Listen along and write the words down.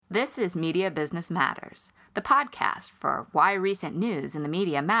This is Media Business Matters, the podcast for why recent news in the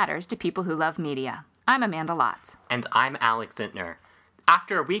media matters to people who love media. I'm Amanda Lotz. And I'm Alex Zintner.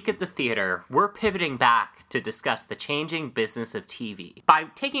 After a week at the theater, we're pivoting back to discuss the changing business of TV by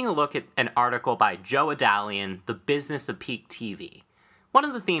taking a look at an article by Joe Adalian, The Business of Peak TV. One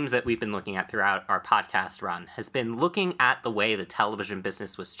of the themes that we've been looking at throughout our podcast run has been looking at the way the television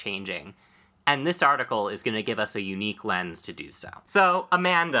business was changing. And this article is going to give us a unique lens to do so. So,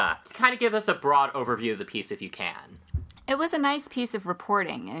 Amanda, kind of give us a broad overview of the piece if you can. It was a nice piece of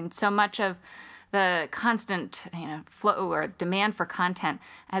reporting, and so much of the constant flow or demand for content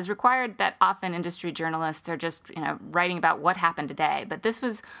has required that often industry journalists are just writing about what happened today. But this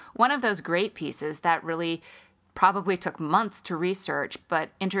was one of those great pieces that really probably took months to research, but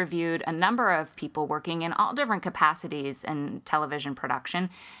interviewed a number of people working in all different capacities in television production,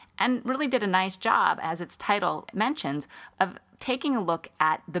 and really did a nice job, as its title mentions, of taking a look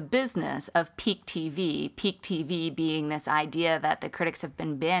at the business of peak TV being this idea that the critics have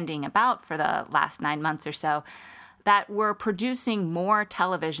been bandying about for the last 9 months or so, that we're producing more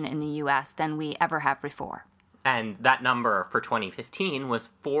television in the U.S. than we ever have before. And that number for 2015 was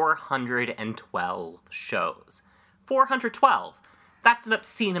 412 shows. 412! That's an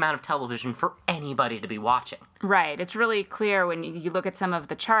obscene amount of television for anybody to be watching. Right. It's really clear when you look at some of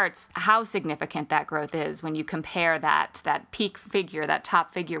the charts how significant that growth is when you compare that peak figure, that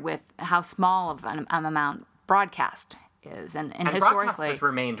top figure, with how small of an amount broadcast is. And historically, broadcast has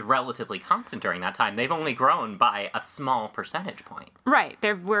remained relatively constant during that time. They've only grown by a small percentage point. Right.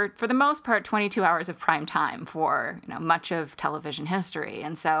 There were, for the most part, 22 hours of prime time for much of television history.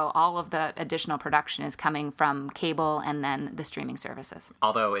 And so all of the additional production is coming from cable and then the streaming services.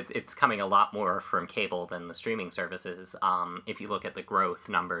 Although it's coming a lot more from cable than the streaming services. If you look at the growth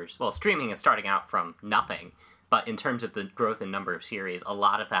numbers, well, streaming is starting out from nothing. But in terms of the growth in number of series, a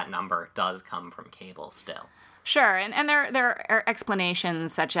lot of that number does come from cable still. Sure, and there are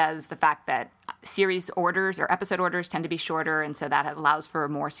explanations such as the fact that series orders or episode orders tend to be shorter, and so that allows for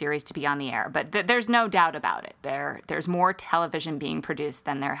more series to be on the air. But there's no doubt about it. There's more television being produced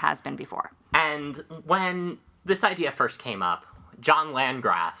than there has been before. And when this idea first came up, John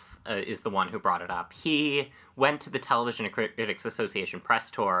Landgraf is the one who brought it up. He went to the Television Critics Association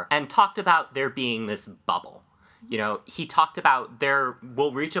press tour and talked about there being this bubble. He talked about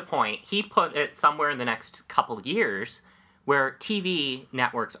we'll reach a point, he put it somewhere in the next couple of years, where TV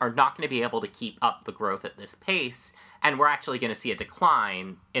networks are not going to be able to keep up the growth at this pace, and we're actually going to see a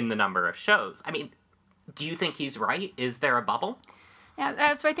decline in the number of shows. I mean, do you think he's right? Is there a bubble?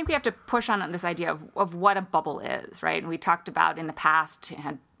 Yeah, so I think we have to push on this idea of what a bubble is, right? And we talked about in the past,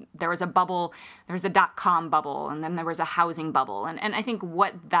 there was a bubble, there was the dot-com bubble, and then there was a housing bubble. And I think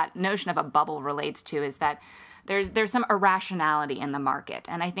what that notion of a bubble relates to is that there's some irrationality in the market.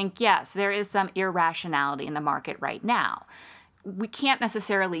 And I think, yes, there is some irrationality in the market right now. We can't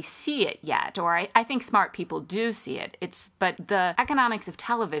necessarily see it yet, or I think smart people do see it. But the economics of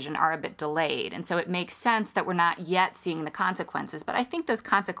television are a bit delayed, and so it makes sense that we're not yet seeing the consequences, but I think those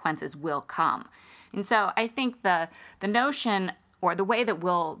consequences will come. And so I think the notion, or the way that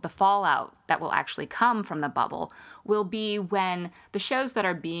the fallout that will actually come from the bubble will be when the shows that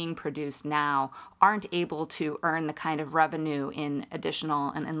are being produced now aren't able to earn the kind of revenue in additional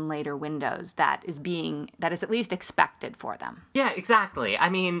and in later windows that is at least expected for them. Yeah, exactly. I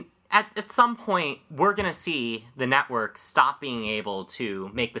mean, at some point, we're going to see the networks stop being able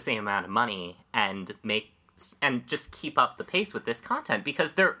to make the same amount of money and just keep up the pace with this content,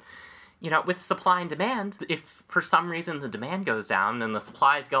 because they're, with supply and demand, if for some reason the demand goes down and the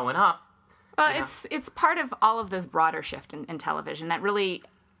supply is going up. Well, it's part of all of this broader shift in television that really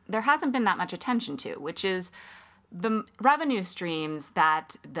there hasn't been that much attention to, which is the revenue streams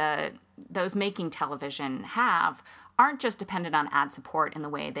that those making television have aren't just dependent on ad support in the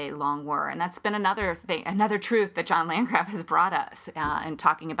way they long were. And that's been another truth that John Landgraf has brought us in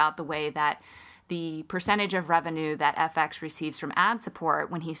talking about the way that the percentage of revenue that FX receives from ad support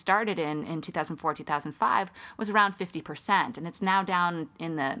when he started in 2004, 2005 was around 50%. And it's now down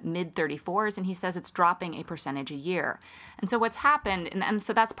in the mid-34s, and he says it's dropping a percentage a year. And so what's happened, and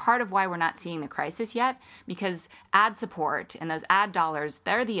so that's part of why we're not seeing the crisis yet, because ad support and those ad dollars,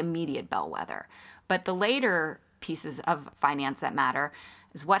 they're the immediate bellwether. But the later pieces of finance that matter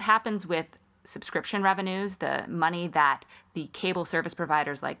is what happens with subscription revenues, the money that the cable service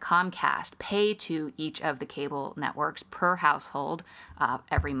providers like Comcast pay to each of the cable networks per household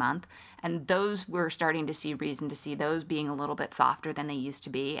every month. And those we're starting to see reason to see those being a little bit softer than they used to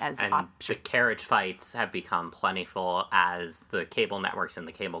be. The carriage fights have become plentiful as the cable networks and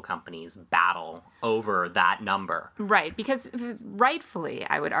the cable companies battle over that number. Right, because rightfully,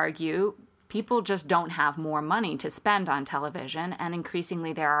 I would argue, people just don't have more money to spend on television, and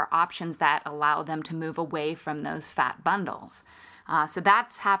increasingly there are options that allow them to move away from those fat bundles. So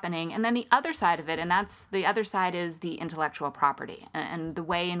that's happening. And then the other side of it, the other side is the intellectual property and the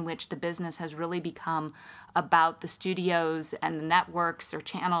way in which the business has really become about the studios and the networks or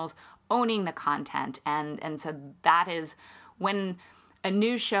channels owning the content. And so that is when a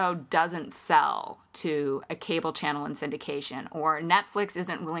new show doesn't sell to a cable channel in syndication, or Netflix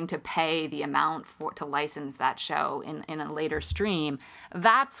isn't willing to pay the amount to license that show in a later stream,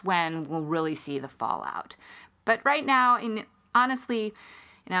 that's when we'll really see the fallout. But right now, honestly,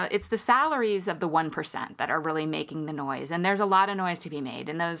 it's the salaries of the 1% that are really making the noise, and there's a lot of noise to be made,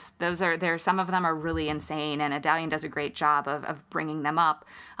 and some of them are really insane, and Adalian does a great job of bringing them up.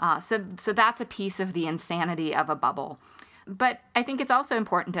 So that's a piece of the insanity of a bubble. But I think it's also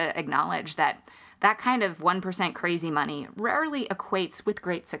important to acknowledge that that kind of 1% crazy money rarely equates with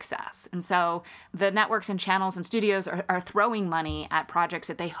great success. And so the networks and channels and studios are throwing money at projects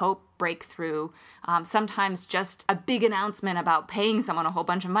that they hope break through. Sometimes just a big announcement about paying someone a whole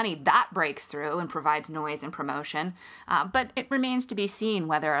bunch of money, that breaks through and provides noise and promotion. But it remains to be seen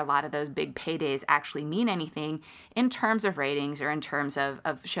whether a lot of those big paydays actually mean anything in terms of ratings or in terms of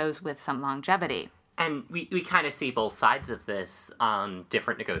shows with some longevity. And we kind of see both sides of this on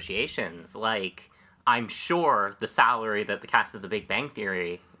different negotiations. Like, I'm sure the salary that the cast of The Big Bang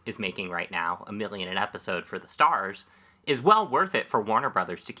Theory is making right now, $1 million an episode for the stars, is well worth it for Warner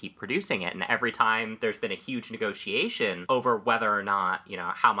Brothers to keep producing it. And every time there's been a huge negotiation over whether or not,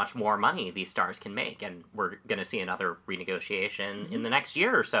 how much more money these stars can make. And we're going to see another renegotiation in the next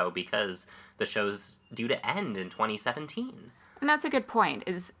year or so because the show's due to end in 2017. And that's a good point,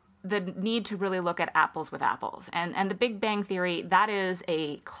 is the need to really look at apples with apples. And The Big Bang Theory, that is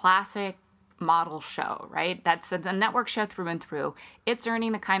a classic model show, right? That's a network show through and through. It's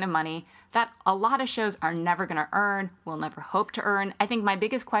earning the kind of money that a lot of shows are never going to earn, will never hope to earn. I think my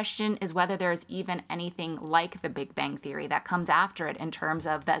biggest question is whether there's even anything like The Big Bang Theory that comes after it in terms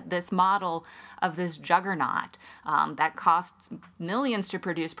of this model of this juggernaut that costs millions to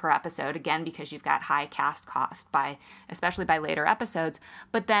produce per episode, again, because you've got high cast cost, especially by later episodes,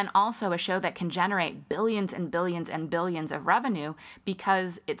 but then also a show that can generate billions and billions and billions of revenue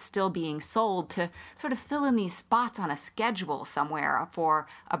because it's still being sold to sort of fill in these spots on a schedule somewhere for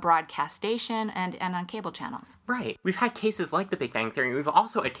a broadcast station and on cable channels. Right. We've had cases like The Big Bang Theory. We've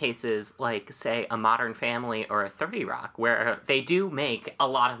also had cases like, say, A Modern Family or a 30 Rock, where they do make a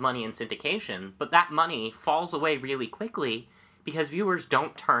lot of money in syndication, but that money falls away really quickly because viewers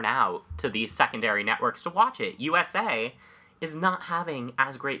don't turn out to these secondary networks to watch it. USA is not having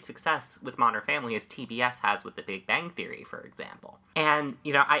as great success with Modern Family as TBS has with The Big Bang Theory, for example. And,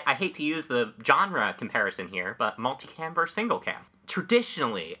 I hate to use the genre comparison here, but multicam versus single cam.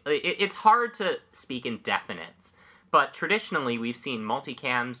 Traditionally, it's hard to speak in definites, but traditionally we've seen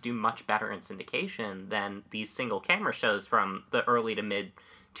multicams do much better in syndication than these single camera shows from the early to mid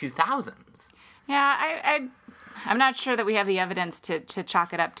 2000s. Yeah, I'm not sure that we have the evidence to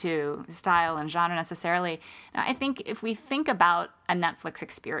chalk it up to style and genre necessarily. Now, I think if we think about a Netflix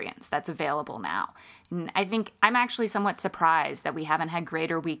experience that's available now, and I think I'm actually somewhat surprised that we haven't had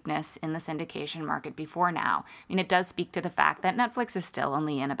greater weakness in the syndication market before now. I mean, it does speak to the fact that Netflix is still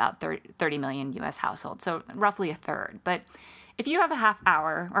only in about 30 million U.S. households, so roughly a third. But if you have a half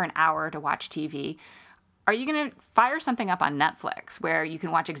hour or an hour to watch TV, are you going to fire something up on Netflix where you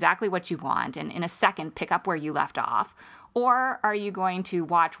can watch exactly what you want and in a second pick up where you left off? Or are you going to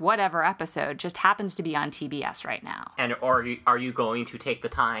watch whatever episode just happens to be on TBS right now? And are you going to take the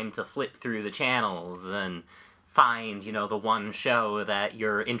time to flip through the channels and find, the one show that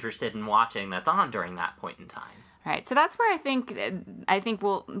you're interested in watching that's on during that point in time? Right. So that's where I think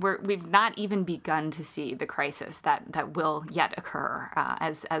we've not even begun to see the crisis that will yet occur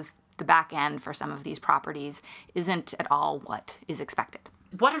as the back end for some of these properties isn't at all what is expected.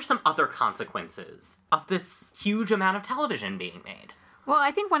 What are some other consequences of this huge amount of television being made? Well, I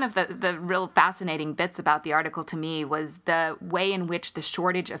think one of the real fascinating bits about the article to me was the way in which the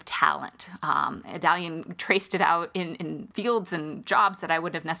shortage of talent. Adalian traced it out in fields and jobs that I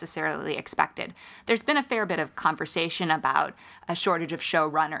wouldn't have necessarily expected. There's been a fair bit of conversation about a shortage of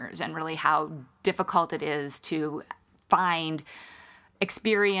showrunners and really how difficult it is to find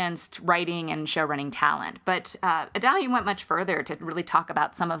experienced writing and show running talent. But Adalia went much further to really talk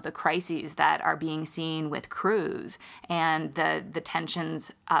about some of the crises that are being seen with crews and the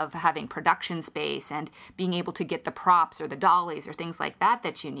tensions of having production space and being able to get the props or the dollies or things like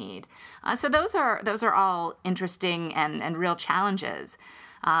that you need. So those are all interesting and real challenges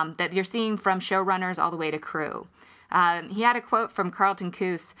that you're seeing from showrunners all the way to crew. He had a quote from Carlton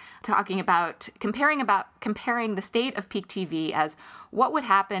Cuse talking about comparing the state of peak TV as what would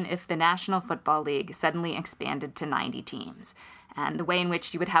happen if the National Football League suddenly expanded to 90 teams, and the way in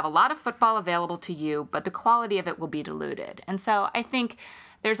which you would have a lot of football available to you, but the quality of it will be diluted. And so I think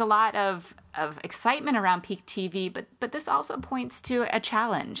there's a lot of excitement around peak TV, but this also points to a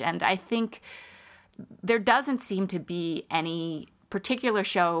challenge. And I think there doesn't seem to be any particular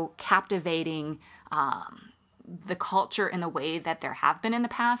show captivating the culture in the way that there have been in the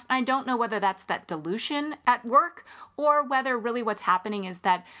past. I don't know whether that's that dilution at work or whether really what's happening is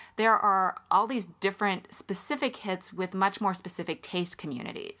that there are all these different specific hits with much more specific taste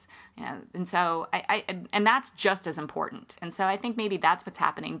communities. And so and that's just as important. And so I think maybe that's what's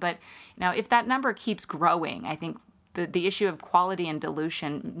happening. But if that number keeps growing, I think the issue of quality and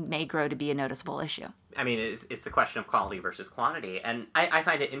dilution may grow to be a noticeable issue. I mean, it's the question of quality versus quantity. And I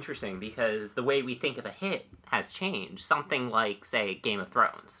find it interesting because the way we think of a hit has changed. Something like, say, Game of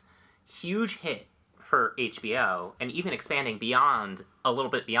Thrones. Huge hit for HBO, and even expanding a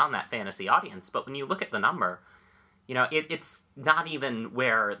little bit beyond that fantasy audience. But when you look at the number, it's not even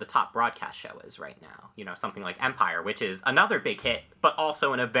where the top broadcast show is right now. Something like Empire, which is another big hit, but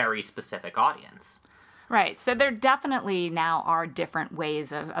also in a very specific audience. Right. So there definitely now are different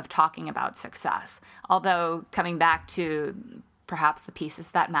ways of talking about success. Although coming back to perhaps the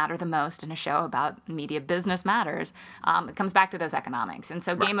pieces that matter the most in a show about media business matters, it comes back to those economics. And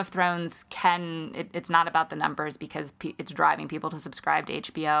so Game of Thrones it's not about the numbers because it's driving people to subscribe to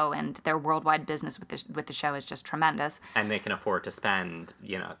HBO, and their worldwide business with the show is just tremendous. And they can afford to spend,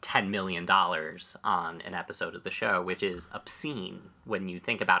 $10 million on an episode of the show, which is obscene when you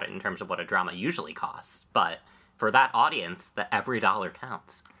think about it in terms of what a drama usually costs. But for that audience, every dollar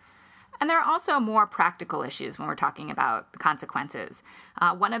counts. And there are also more practical issues when we're talking about consequences.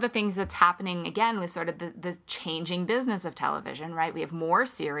 One of the things that's happening, again, with sort of the changing business of television, right? We have more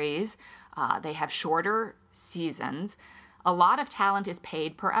series. They have shorter seasons. A lot of talent is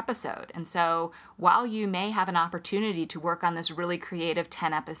paid per episode. And so while you may have an opportunity to work on this really creative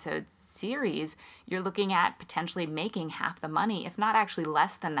 10-episode series, you're looking at potentially making half the money, if not actually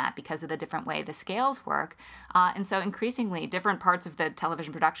less than that, because of the different way the scales work. And so increasingly, different parts of the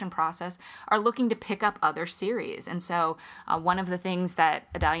television production process are looking to pick up other series. And so one of the things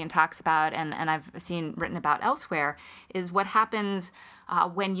that Adalian talks about, and I've seen written about elsewhere, is what happens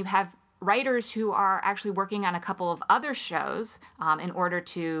when you have writers who are actually working on a couple of other shows in order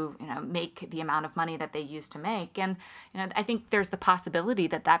to make the amount of money that they used to make. And I think there's the possibility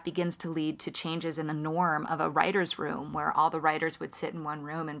that begins to lead to changes in the norm of a writer's room, where all the writers would sit in one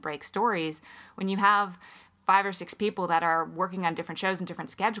room and break stories. When you have 5 or 6 people that are working on different shows and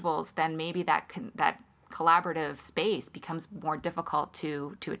different schedules, then maybe that collaborative space becomes more difficult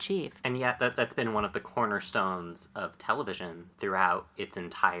to achieve. And yet that's been one of the cornerstones of television throughout its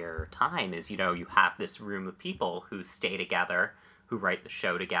entire time is, you have this room of people who stay together, who write the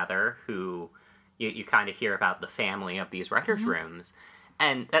show together, who you kind of hear about the family of these writers' rooms.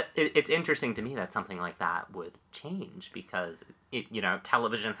 And it's interesting to me that something like that would change because,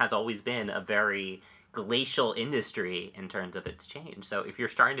 television has always been a very glacial industry in terms of its change. So if you're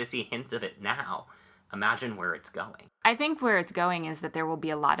starting to see hints of it now, imagine where it's going. I think where it's going is that there will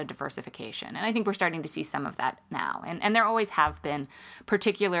be a lot of diversification. And I think we're starting to see some of that now. And there always have been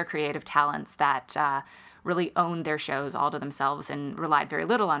particular creative talents that really owned their shows all to themselves and relied very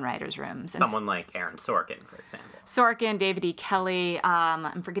little on writers' rooms. Someone like Aaron Sorkin, for example. Sorkin, David E. Kelly,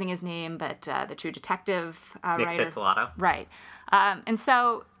 I'm forgetting his name, but the True Detective Nick writer. Pizzolatto. Right. And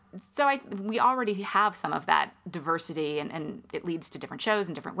so we already have some of that diversity, and it leads to different shows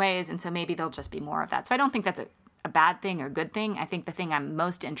in different ways, and so maybe there'll just be more of that. So I don't think that's a bad thing or a good thing. I think the thing I'm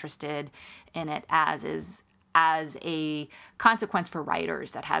most interested in it as is as a consequence for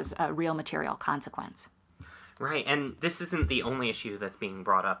writers that has a real material consequence. Right, and this isn't the only issue that's being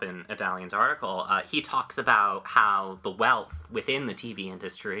brought up in Adalian's article. He talks about how the wealth within the TV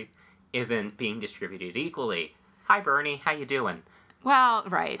industry isn't being distributed equally. Hi, Bernie, how you doing? Well,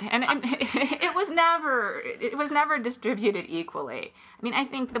 right, and it was never distributed equally. I mean, I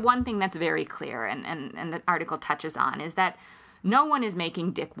think the one thing that's very clear, and the article touches on, is that no one is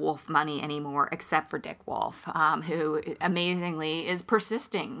making Dick Wolf money anymore except for Dick Wolf, who amazingly is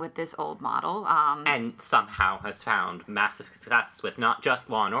persisting with this old model. And somehow has found massive success with not just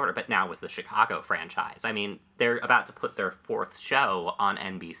Law & Order, but now with the Chicago franchise. I mean, they're about to put their 4th show on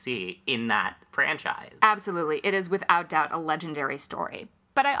NBC in that franchise. Absolutely. It is without doubt a legendary story.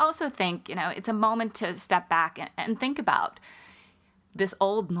 But I also think, it's a moment to step back and think about this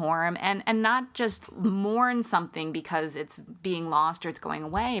old norm and not just mourn something because it's being lost or it's going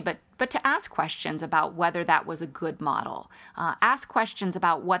away, but to ask questions about whether that was a good model. Ask questions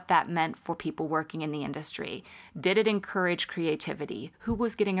about what that meant for people working in the industry. Did it encourage creativity? Who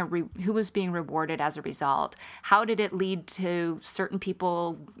was who was being rewarded as a result? How did it lead to certain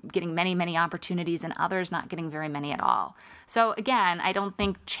people getting many, many opportunities and others not getting very many at all? So again, I don't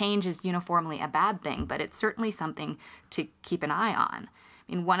think change is uniformly a bad thing, but it's certainly something to keep an eye on.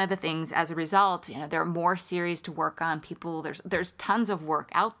 I mean, one of the things as a result, there are more series to work on. There's tons of work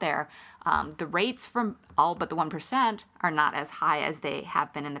out there. The rates from all but the 1% are not as high as they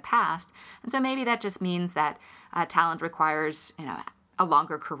have been in the past. And so maybe that just means that talent requires, a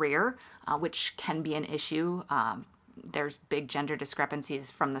longer career, which can be an issue. There's big gender discrepancies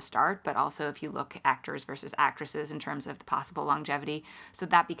from the start, but also if you look actors versus actresses in terms of the possible longevity. So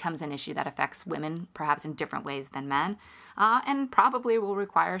that becomes an issue that affects women perhaps in different ways than men, and probably will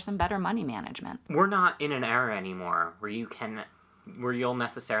require some better money management. We're not in an era anymore where you'll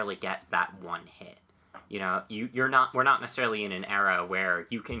necessarily get that one hit. We're not necessarily in an era where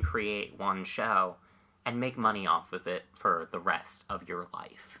you can create one show and make money off of it for the rest of your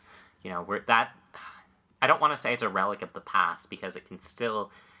life. I don't want to say it's a relic of the past because it can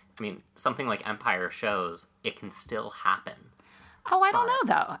still, something like Empire shows, it can still happen. Oh, I don't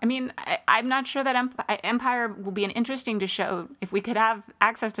know, though. I'm not sure that Empire will be an interesting to show if we could have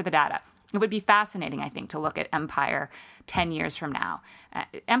access to the data. It would be fascinating, I think, to look at Empire 10 years from now.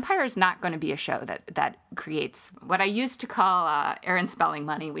 Empire is not going to be a show that creates what I used to call Aaron Spelling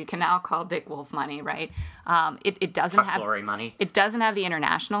money. We can now call Dick Wolf money, right? It doesn't have glory money. It doesn't have the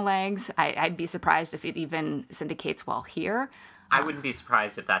international legs. I'd be surprised if it even syndicates well here. I wouldn't be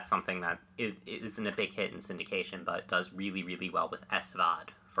surprised if that's something that isn't a big hit in syndication, but does really, really well with SVOD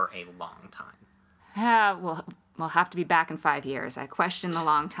for a long time. We'll have to be back in 5 years. I question the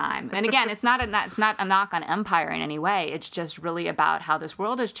long time. And again, it's not a knock on Empire in any way. It's just really about how this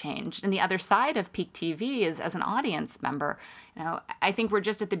world has changed. And the other side of peak TV is, as an audience member, I think we're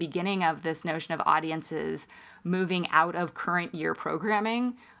just at the beginning of this notion of audiences moving out of current year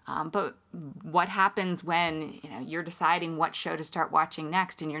programming. But what happens when you're deciding what show to start watching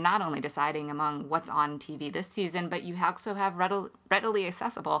next, and you're not only deciding among what's on TV this season, but you also have readily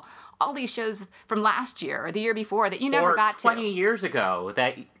accessible all these shows from last year or the year before that you never got to. 20 years ago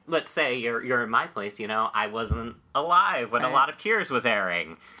that, let's say you're in my place, I wasn't alive when A Lot of Tears was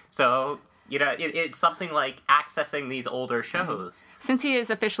airing. So, it's something like accessing these older shows. Since he is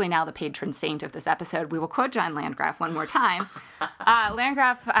officially now the patron saint of this episode, we will quote John Landgraf one more time.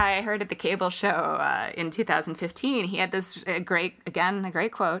 Landgraf, I heard at the cable show in 2015, he had this great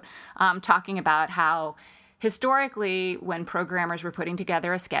quote talking about how historically, when programmers were putting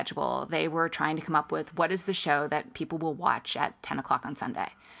together a schedule, they were trying to come up with what is the show that people will watch at 10 o'clock on Sunday.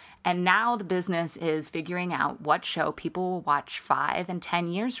 And now the business is figuring out what show people will watch 5 and 10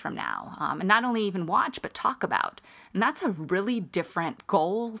 years from now. And not only even watch, but talk about. And that's a really different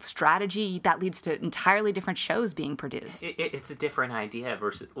goal, strategy that leads to entirely different shows being produced. It's a different idea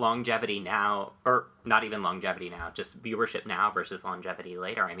versus longevity now, or not even longevity now, just viewership now versus longevity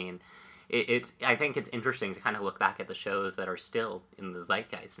later. I think it's interesting to kind of look back at the shows that are still in the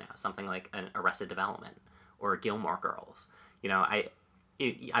zeitgeist now. Something like an Arrested Development or Gilmore Girls.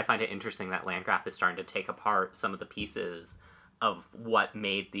 I find it interesting that Landgraf is starting to take apart some of the pieces of what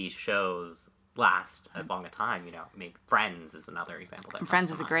made these shows last as long a time. Maybe Friends is another example. Friends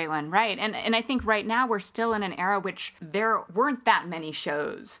is a great one, right? And I think right now we're still in an era which there weren't that many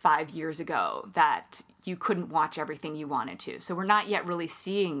shows 5 years ago that you couldn't watch everything you wanted to. So we're not yet really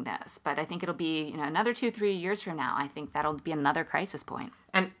seeing this, but I think it'll be another 2-3 years from now. I think that'll be another crisis point.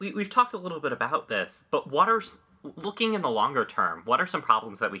 And we've talked a little bit about this, but looking in the longer term, what are some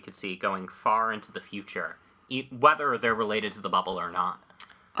problems that we could see going far into the future, whether they're related to the bubble or not?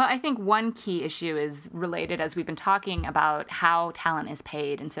 Well, I think one key issue is related, as we've been talking about, how talent is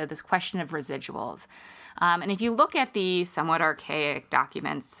paid. And so this question of residuals. And if you look at the somewhat archaic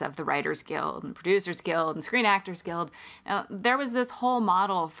documents of the Writers Guild and Producers Guild and Screen Actors Guild, there was this whole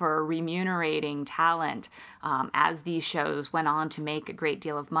model for remunerating talent as these shows went on to make a great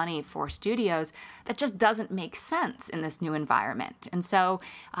deal of money for studios that just doesn't make sense in this new environment. And so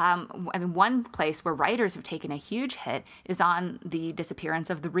one place where writers have taken a huge hit is on the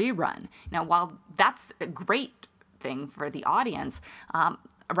disappearance of the rerun. Now, while that's a great thing for the audience,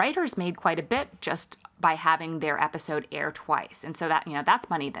 writers made quite a bit just by having their episode air twice. And so that's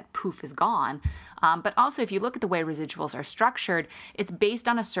money that poof is gone. But also, if you look at the way residuals are structured, it's based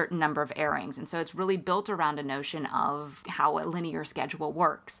on a certain number of airings. And so it's really built around a notion of how a linear schedule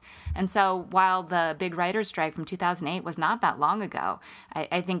works. And so while the big writer's strike from 2008 was not that long ago,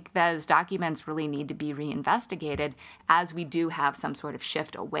 I think those documents really need to be reinvestigated as we do have some sort of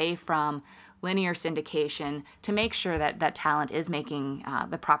shift away from linear syndication to make sure that talent is making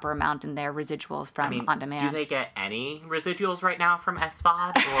the proper amount in their residuals from on demand. Do they get any residuals right now from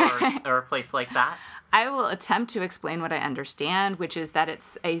SVOD or a place like that? I will attempt to explain what I understand, which is that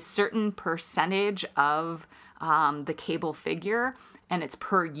it's a certain percentage of the cable figure, and it's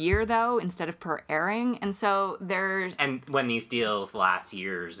per year, though, instead of per airing. And so there's... And when these deals last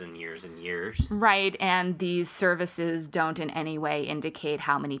years and years and years. Right, and these services don't in any way indicate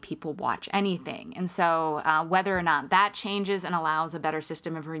how many people watch anything. And so whether or not that changes and allows a better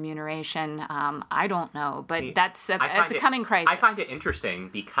system of remuneration, I don't know. But it's a coming crisis. I find it interesting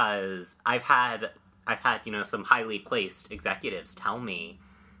because I've had some highly placed executives tell me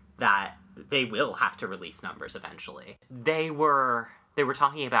that they will have to release numbers eventually. They were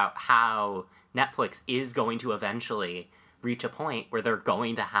talking about how Netflix is going to eventually reach a point where they're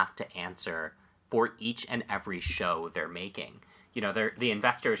going to have to answer for each and every show they're making. The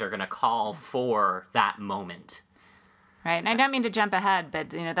investors are going to call for that moment. Right, and I don't mean to jump ahead,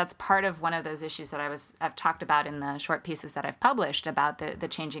 but that's part of one of those issues that I've talked about in the short pieces that I've published about the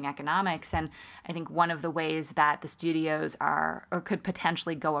changing economics. And I think one of the ways that the studios could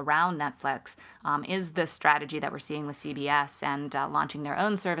potentially go around Netflix is the strategy that we're seeing with CBS and launching their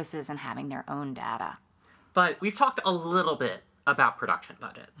own services and having their own data. But we've talked a little bit about production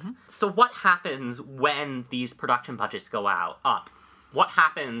budgets. Mm-hmm. So what happens when these production budgets go up? What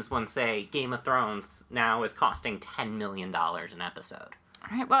happens when, say, Game of Thrones now is costing $10 million an episode?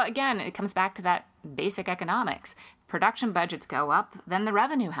 All right. Well, again, it comes back to that basic economics. Production budgets go up, then the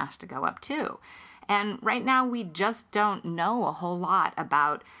revenue has to go up too. And right now, we just don't know a whole lot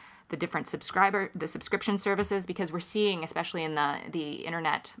about the different subscription services, because we're seeing, especially in the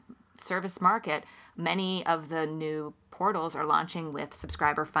internet service market, many of the new portals are launching with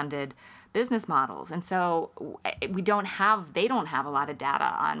subscriber-funded business models. And so they don't have a lot of data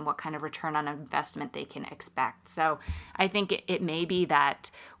on what kind of return on investment they can expect. So I think it may be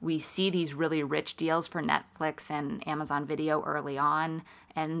that we see these really rich deals for Netflix and Amazon Video early on,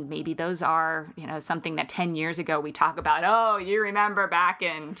 and maybe those are, something that 10 years ago we talk about, oh, you remember back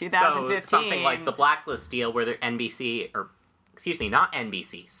in 2015. So something like the Blacklist deal where not NBC,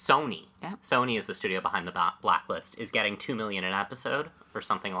 Sony. Yeah. Sony is the studio behind the Blacklist, is getting $2 million an episode or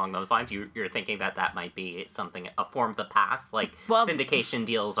something along those lines. You're thinking that might be a form of the past, like syndication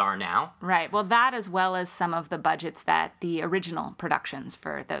deals are now? Right. Well, that as well as some of the budgets that the original productions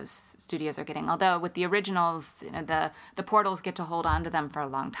for those studios are getting. Although with the originals, the portals get to hold on to them for a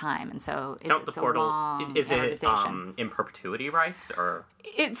long time. And so it's a long amortization. In perpetuity rights or...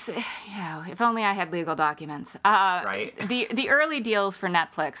 It's, if only I had legal documents. Right. The early deals for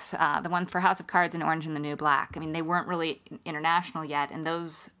Netflix, the one for House of Cards and Orange and the New Black, they weren't really international yet, and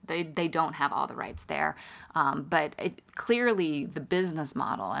those they don't have all the rights there. But clearly the business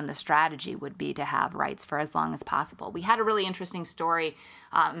model and the strategy would be to have rights for as long as possible. We had a really interesting story.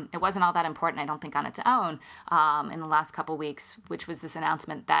 It wasn't all that important, I don't think, on its own in the last couple weeks, which was this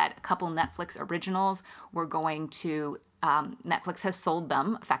announcement that a couple Netflix originals were going to... Netflix has sold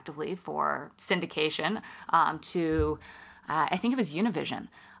them effectively for syndication to, I think it was Univision.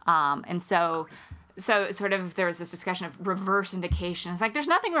 And so sort of there was this discussion of reverse syndication. It's like, there's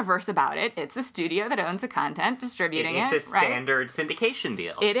nothing reverse about it. It's a studio that owns the content, distributing it. It's a standard syndication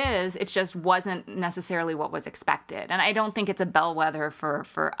deal. It is. It just wasn't necessarily what was expected. And I don't think it's a bellwether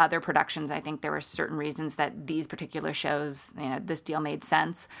for other productions. I think there were certain reasons that these particular shows, this deal made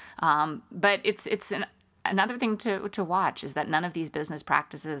sense. But it's another thing to watch is that none of these business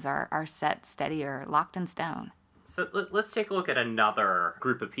practices are set steady or locked in stone. So let's take a look at another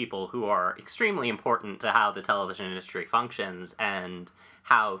group of people who are extremely important to how the television industry functions and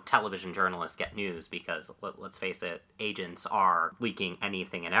how television journalists get news, because let's face it, agents are leaking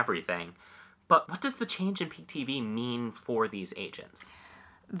anything and everything. But what does the change in peak TV mean for these agents?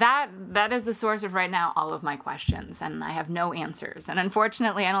 That is the source of right now all of my questions, and I have no answers. And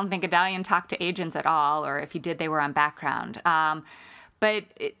unfortunately, I don't think Adalian talked to agents at all, or if he did, they were on background. But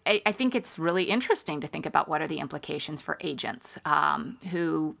I think it's really interesting to think about what are the implications for agents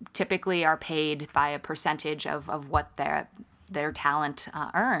who typically are paid by a percentage of what their talent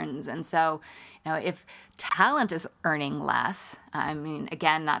earns. And so, if talent is earning less, I mean,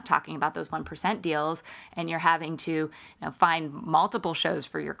 again, not talking about those 1% deals, and you're having to find multiple shows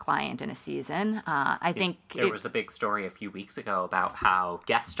for your client in a season, I think... There was a big story a few weeks ago about how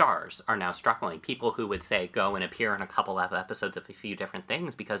guest stars are now struggling. People who would, say, go and appear in a couple of episodes of a few different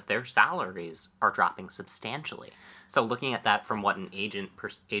things because their salaries are dropping substantially. So looking at that from what an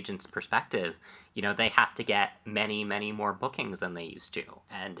agent's perspective, they have to get many, many more bookings than they used to.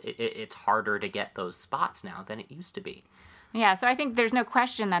 And it's harder to get those spots now than it used to be. Yeah, so I think there's no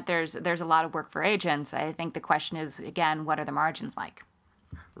question that there's a lot of work for agents. I think the question is, again, what are the margins like?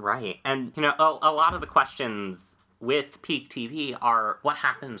 Right. And, a lot of the questions with peak TV are, what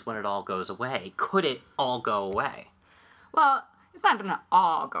happens when it all goes away? Could it all go away? Well, it's not going to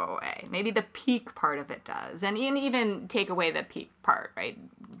all go away. Maybe the peak part of it does. And even take away the peak part, right?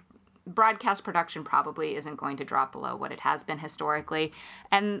 Broadcast production probably isn't going to drop below what it has been historically.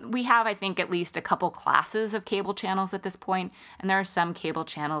 And we have, I think, at least a couple classes of cable channels at this point. And there are some cable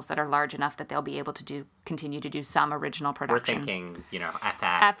channels that are large enough that they'll be able to continue to do some original production. We're thinking,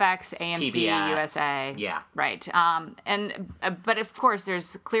 FX, AMC, TBS, USA. Yeah. Right. But of course,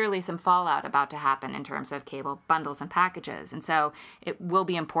 there's clearly some fallout about to happen in terms of cable bundles and packages. And so it will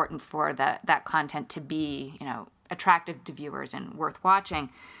be important for that content to be, attractive to viewers and worth watching.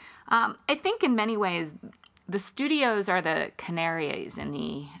 I think in many ways, the studios are the canaries in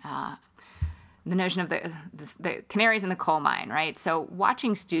the notion of the canaries in the coal mine, right? So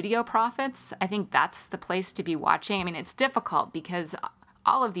watching studio profits, I think that's the place to be watching. I mean, it's difficult because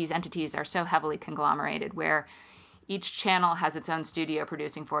all of these entities are so heavily conglomerated where each channel has its own studio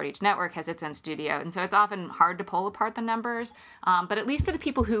producing for it. Each network has its own studio. And so it's often hard to pull apart the numbers. But at least for the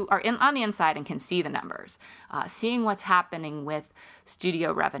people who are on the inside and can see the numbers, seeing what's happening with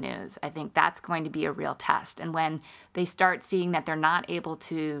studio revenues, I think that's going to be a real test. And when they start seeing that they're not able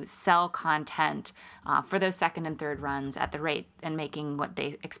to sell content for those second and third runs at the rate and making what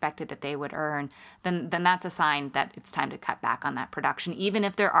they expected that they would earn, then that's a sign that it's time to cut back on that production, even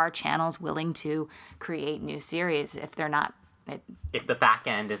if there are channels willing to create new series. If they're not, if the back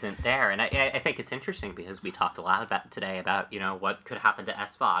end isn't there. And I think it's interesting because we talked a lot about today about, what could happen to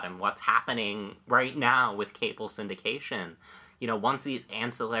SVOD and what's happening right now with cable syndication. Once these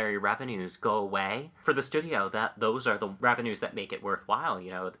ancillary revenues go away for the studio, those are the revenues that make it worthwhile.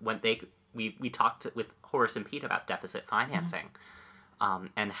 When we talked with Horace and Pete about deficit financing,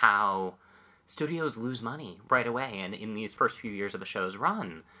 and how studios lose money right away and in these first few years of a show's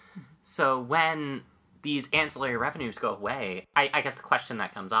run. So when these ancillary revenues go away, I guess the question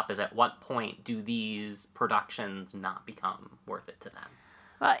that comes up is, at what point do these productions not become worth it to them?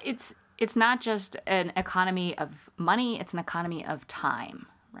 Well, it's not just an economy of money, it's an economy of time,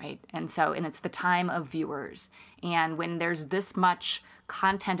 right? And it's the time of viewers. And when there's this much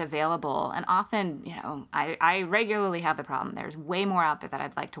content available, and often, I regularly have the problem. There's way more out there that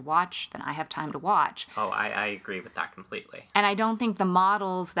I'd like to watch than I have time to watch. Oh, I agree with that completely. And I don't think the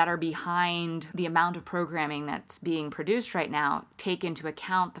models that are behind the amount of programming that's being produced right now take into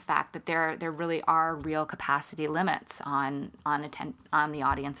account the fact that there really are real capacity limits on the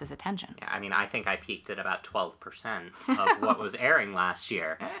audience's attention. Yeah, I mean, I think I peaked at about 12% of what was airing last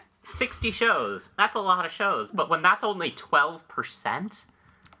year. 60 shows, that's a lot of shows. But when that's only 12%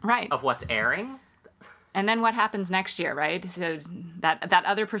 of what's airing... And then what happens next year, right? So that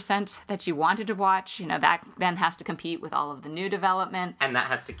other percent that you wanted to watch, that then has to compete with all of the new development. And that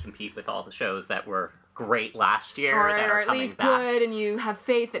has to compete with all the shows that were great last year that are or at least back. Good, and you have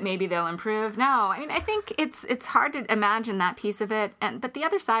faith that maybe they'll improve. No, I mean, I think it's hard to imagine that piece of it. But the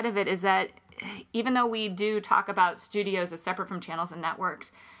other side of it is that even though we do talk about studios as separate from channels and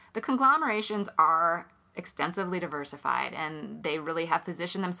networks, the conglomerations are extensively diversified, and they really have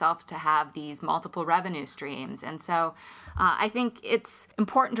positioned themselves to have these multiple revenue streams. And so I think it's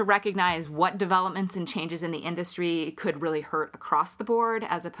important to recognize what developments and changes in the industry could really hurt across the board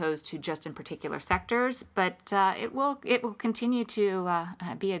as opposed to just in particular sectors. But it will continue to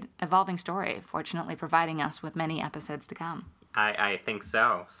be an evolving story, fortunately providing us with many episodes to come. I think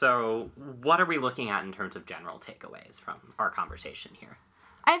so. So what are we looking at in terms of general takeaways from our conversation here?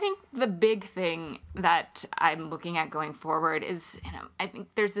 I think the big thing that I'm looking at going forward is, I think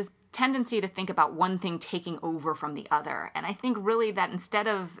there's this tendency to think about one thing taking over from the other. And I think really that instead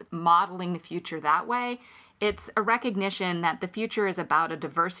of modeling the future that way, it's a recognition that the future is about a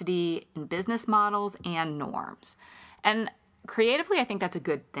diversity in business models and norms. And creatively, I think that's a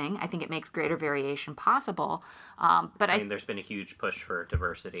good thing. I think it makes greater variation possible. But I mean, there's been a huge push for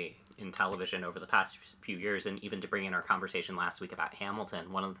diversity in television over the past few years, and even to bring in our conversation last week about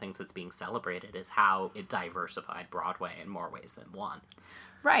Hamilton, one of the things that's being celebrated is how it diversified Broadway in more ways than one.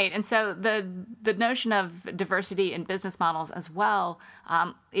 Right, and so the notion of diversity in business models as well,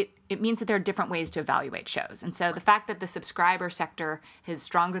 it means that there are different ways to evaluate shows. And so the fact that the subscriber sector is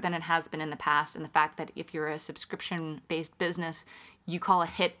stronger than it has been in the past, and the fact that if you're a subscription-based business, you call a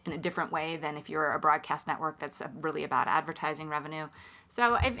hit in a different way than if you're a broadcast network that's really about advertising revenue.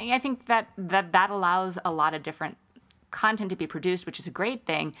 So I think that allows a lot of different content to be produced, which is a great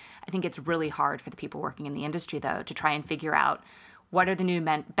thing. I think it's really hard for the people working in the industry, though, to try and figure out what are the new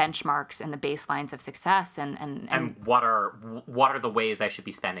benchmarks and the baselines of success, and what are the ways I should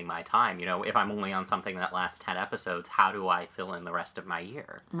be spending my time? If I'm only on something that lasts 10 episodes, how do I fill in the rest of my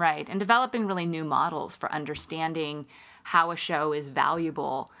year? Right, and developing really new models for understanding how a show is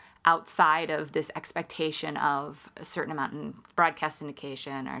valuable outside of this expectation of a certain amount in broadcast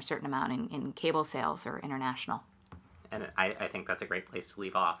syndication or a certain amount in cable sales or international. And I think that's a great place to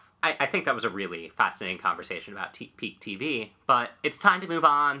leave off. I think that was a really fascinating conversation about peak TV, but it's time to move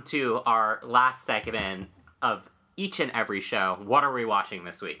on to our last segment of each and every show. What are we watching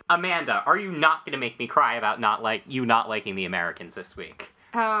this week? Amanda, are you not going to make me cry about not liking The Americans this week?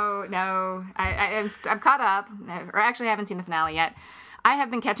 Oh, no. I'm caught up, or actually I haven't seen the finale yet. I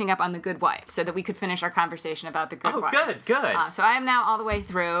have been catching up on The Good Wife so that we could finish our conversation about The Good Wife. Oh, good. So I am now all the way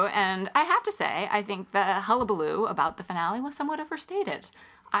through, and I have to say, I think the hullabaloo about the finale was somewhat overstated.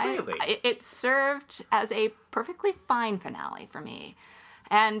 Really? It served as a perfectly fine finale for me.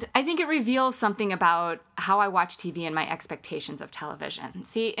 And I think it reveals something about how I watch TV and my expectations of television.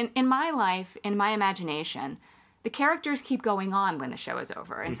 See, in my life, in my imagination, the characters keep going on when the show is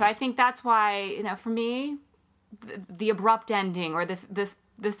over. And so I think that's why, for me, the abrupt ending or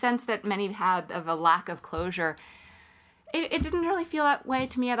the sense that many had of a lack of closure, it didn't really feel that way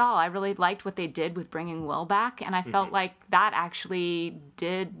to me at all. I really liked what they did with bringing Will back, and I felt like that actually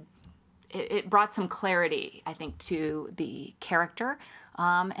it brought some clarity, I think, to the character,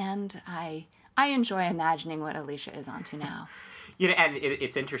 and I enjoy imagining what Alicia is onto now. And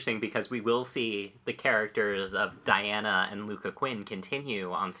it's interesting because we will see the characters of Diana and Luca Quinn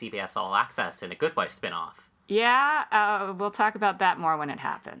continue on CBS All Access in a Good Wife spinoff. Yeah, we'll talk about that more when it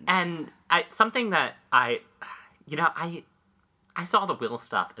happens. And something that I saw the Will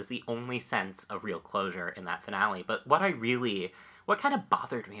stuff as the only sense of real closure in that finale, but what kind of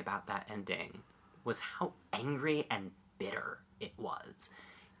bothered me about that ending was how angry and bitter it was.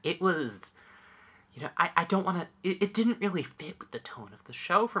 It was, I don't want to, it didn't really fit with the tone of the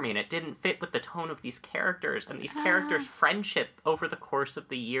show for me, and it didn't fit with the tone of these characters and these characters' friendship over the course of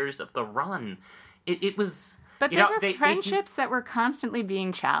the years of the run. It was... But there were friendships that were constantly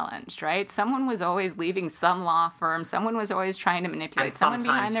being challenged, right? Someone was always leaving some law firm. Someone was always trying to manipulate someone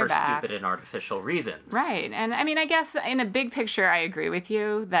behind their back. And sometimes for stupid and artificial reasons. Right. And I mean, I guess in a big picture, I agree with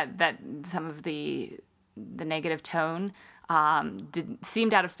you that some of the negative tone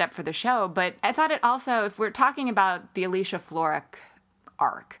seemed out of step for the show. But I thought it also, if we're talking about the Alicia Florrick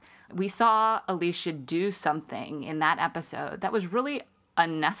arc, we saw Alicia do something in that episode that was really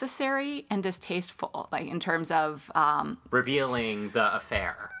unnecessary and distasteful, like in terms of revealing the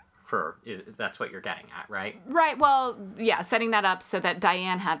affair. That's what you're getting at, right? Right. Well, yeah, setting that up so that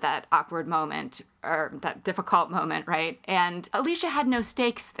Diane had that awkward moment or that difficult moment, right? And Alicia had no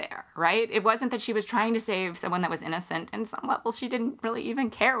stakes there, right? It wasn't that she was trying to save someone that was innocent, and some level she didn't really even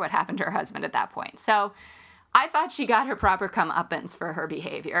care what happened to her husband at that point. So I thought she got her proper comeuppance for her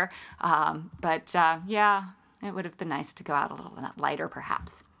behavior. But yeah, it would have been nice to go out a little lighter,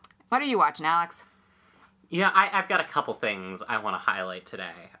 perhaps. What are you watching, Alex? Yeah, I've got a couple things I want to highlight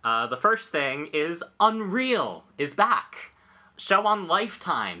today. The first thing is Unreal is back. Show on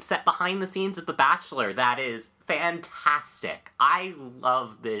Lifetime, set behind the scenes of The Bachelor. That is fantastic. I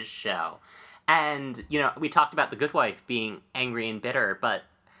love this show. And, we talked about The Good Wife being angry and bitter, but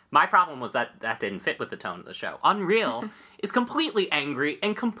my problem was that didn't fit with the tone of the show. Unreal is completely angry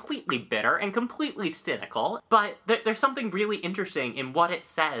and completely bitter and completely cynical, but there's something really interesting in what it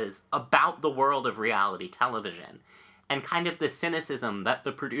says about the world of reality television. and kind of the cynicism that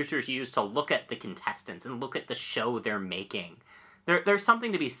the producers use to look at the contestants and look at the show they're making. There's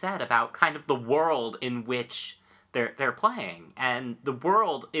something to be said about kind of the world in which they're playing. And the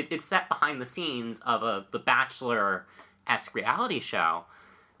world, it's set behind the scenes of the Bachelor-esque reality show.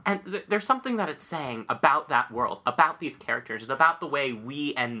 And there's something that it's saying about that world, about these characters, and about the way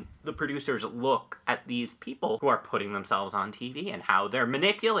we and the producers look at these people who are putting themselves on TV and how they're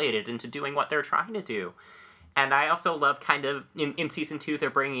manipulated into doing what they're trying to do. And I also love kind of, in Season 2, they're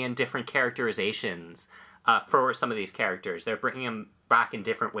bringing in different characterizations for some of these characters. They're bringing them back in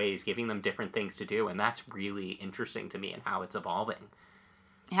different ways, giving them different things to do, and that's really interesting to me and how it's evolving.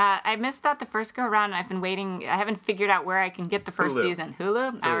 Yeah, I missed that the first go around. I've been waiting. I haven't figured out where I can get the first season.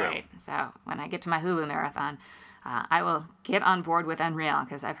 Hulu? All right. So when I get to my Hulu marathon, I will get on board with Unreal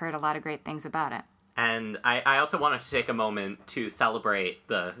because I've heard a lot of great things about it. And I also wanted to take a moment to celebrate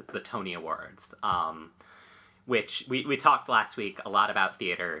the Tony Awards, which we talked last week a lot about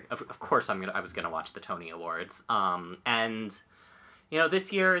theater. Of course, I was gonna watch the Tony Awards, and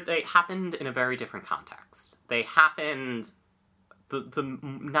this year they happened in a very different context. They happened the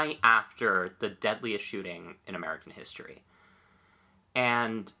night after the deadliest shooting in American history,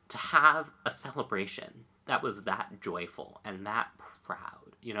 and to have a celebration that was that joyful and that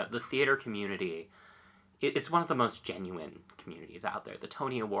proud. The theater community. It's one of the most genuine communities out there. The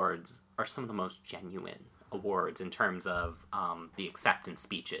Tony Awards are some of the most genuine awards in terms of the acceptance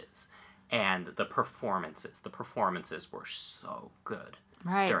speeches and the performances. The performances were so good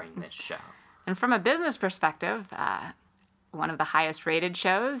during this show. And from a business perspective, one of the highest rated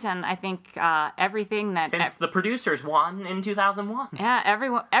shows, and I think everything that... Since the producers won in 2001. Yeah,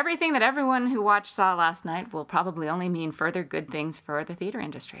 everything that everyone who watched saw last night will probably only mean further good things for the theater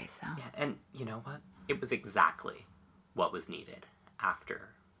industry. So. Yeah, and you know what? It was exactly what was needed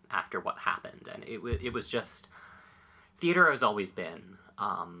after what happened, and it was just, theater has always been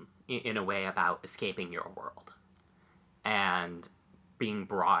in a way about escaping your world and being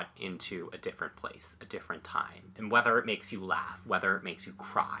brought into a different place, a different time, and whether it makes you laugh, whether it makes you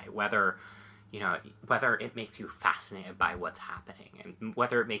cry, whether it makes you fascinated by what's happening, and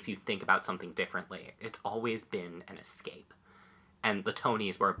whether it makes you think about something differently, it's always been an escape. And the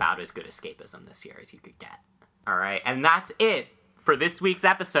Tonys were about as good escapism this year as you could get. All right, and that's it for this week's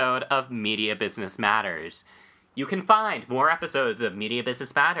episode of Media Business Matters. You can find more episodes of Media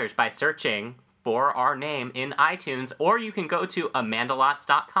Business Matters by searching for our name in iTunes, or you can go to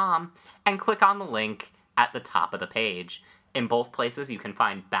amandalots.com and click on the link at the top of the page. In both places, you can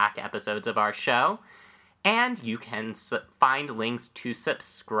find back episodes of our show, and you can find links to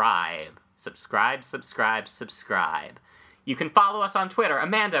subscribe. Subscribe. You can follow us on Twitter.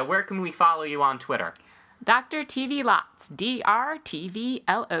 Amanda, where can we follow you on Twitter? Dr. TV Lotz, DrTVLOTZ.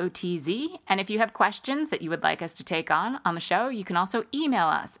 And if you have questions that you would like us to take on the show, you can also email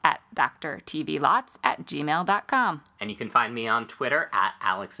us at drtvlots@gmail.com. And you can find me on Twitter at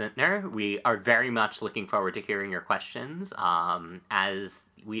Alex Zintner. We are very much looking forward to hearing your questions, as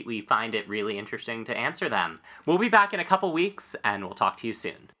we find it really interesting to answer them. We'll be back in a couple weeks, and we'll talk to you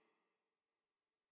soon.